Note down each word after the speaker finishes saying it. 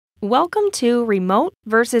Welcome to Remote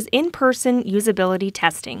versus In-Person Usability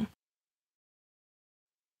Testing.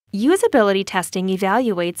 Usability testing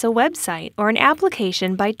evaluates a website or an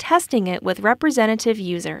application by testing it with representative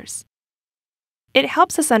users. It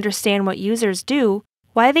helps us understand what users do,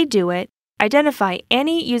 why they do it, identify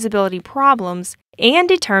any usability problems, and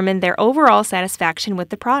determine their overall satisfaction with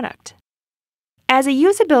the product. As a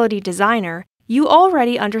usability designer, you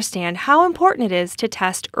already understand how important it is to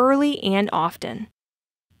test early and often.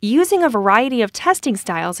 Using a variety of testing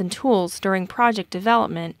styles and tools during project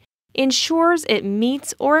development ensures it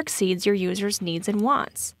meets or exceeds your users' needs and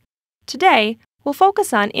wants. Today, we'll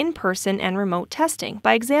focus on in-person and remote testing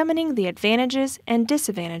by examining the advantages and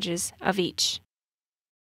disadvantages of each.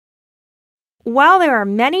 While there are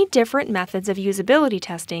many different methods of usability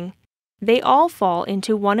testing, they all fall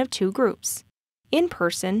into one of two groups: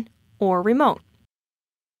 in-person or remote.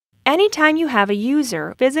 Anytime you have a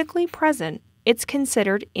user physically present, it's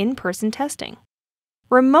considered in-person testing.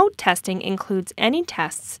 Remote testing includes any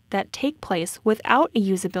tests that take place without a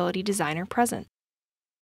usability designer present.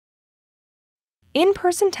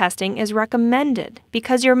 In-person testing is recommended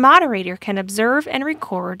because your moderator can observe and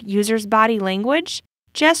record users' body language,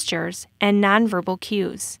 gestures, and nonverbal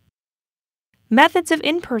cues. Methods of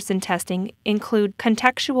in-person testing include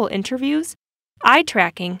contextual interviews, eye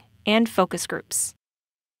tracking, and focus groups.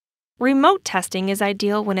 Remote testing is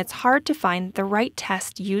ideal when it's hard to find the right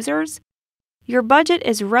test users, your budget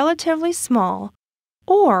is relatively small,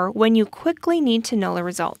 or when you quickly need to know the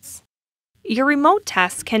results. Your remote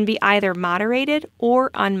tests can be either moderated or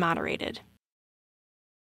unmoderated.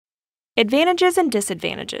 Advantages and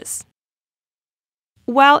disadvantages.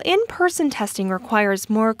 While in-person testing requires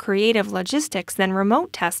more creative logistics than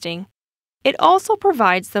remote testing, it also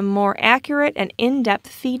provides the more accurate and in-depth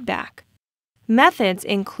feedback. Methods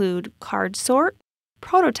include card sort,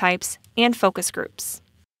 prototypes, and focus groups.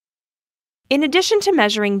 In addition to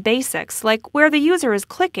measuring basics like where the user is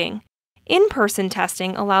clicking, in-person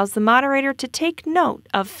testing allows the moderator to take note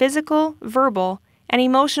of physical, verbal, and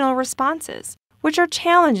emotional responses, which are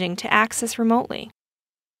challenging to access remotely.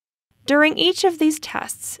 During each of these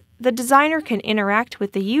tests, the designer can interact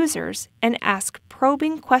with the users and ask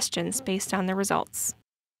probing questions based on the results.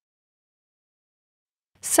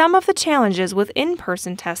 Some of the challenges with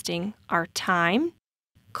in-person testing are time,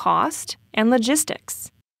 cost, and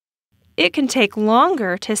logistics. It can take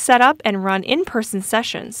longer to set up and run in-person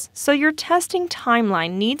sessions, so your testing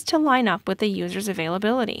timeline needs to line up with the user's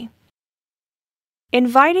availability.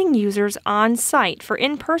 Inviting users on-site for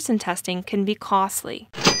in-person testing can be costly.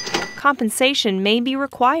 Compensation may be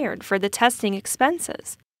required for the testing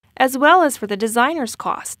expenses, as well as for the designer's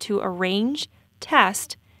cost to arrange,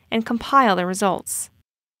 test, and compile the results.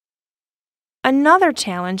 Another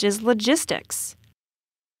challenge is logistics.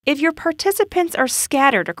 If your participants are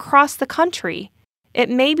scattered across the country,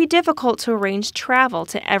 it may be difficult to arrange travel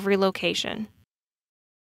to every location.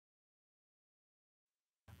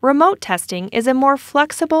 Remote testing is a more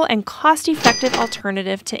flexible and cost-effective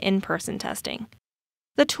alternative to in-person testing.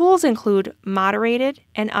 The tools include moderated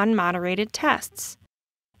and unmoderated tests.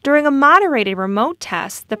 During a moderated remote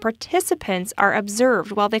test, the participants are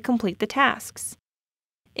observed while they complete the tasks.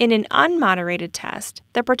 In an unmoderated test,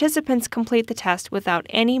 the participants complete the test without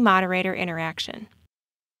any moderator interaction.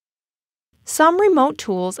 Some remote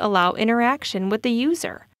tools allow interaction with the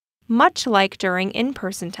user, much like during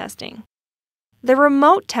in-person testing. The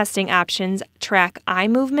remote testing options track eye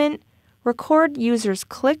movement, record users'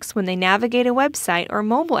 clicks when they navigate a website or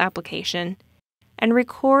mobile application, and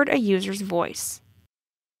record a user's voice.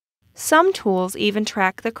 Some tools even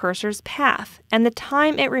track the cursor's path and the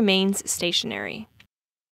time it remains stationary.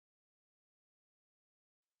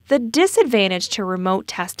 The disadvantage to remote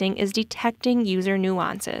testing is detecting user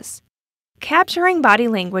nuances. Capturing body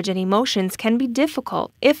language and emotions can be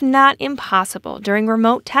difficult, if not impossible, during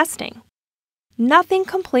remote testing. Nothing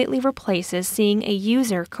completely replaces seeing a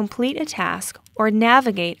user complete a task or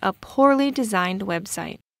navigate a poorly designed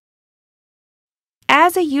website.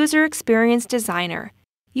 As a user experience designer,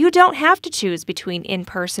 you don't have to choose between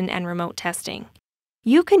in-person and remote testing.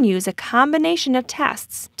 You can use a combination of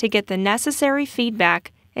tests to get the necessary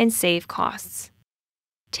feedback and save costs.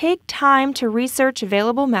 Take time to research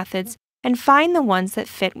available methods and find the ones that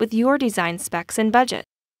fit with your design specs and budget.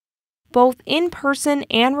 Both in-person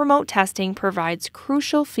and remote testing provides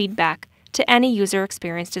crucial feedback to any user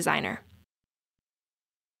experience designer.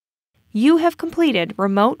 You have completed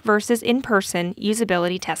remote versus in-person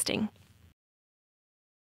usability testing.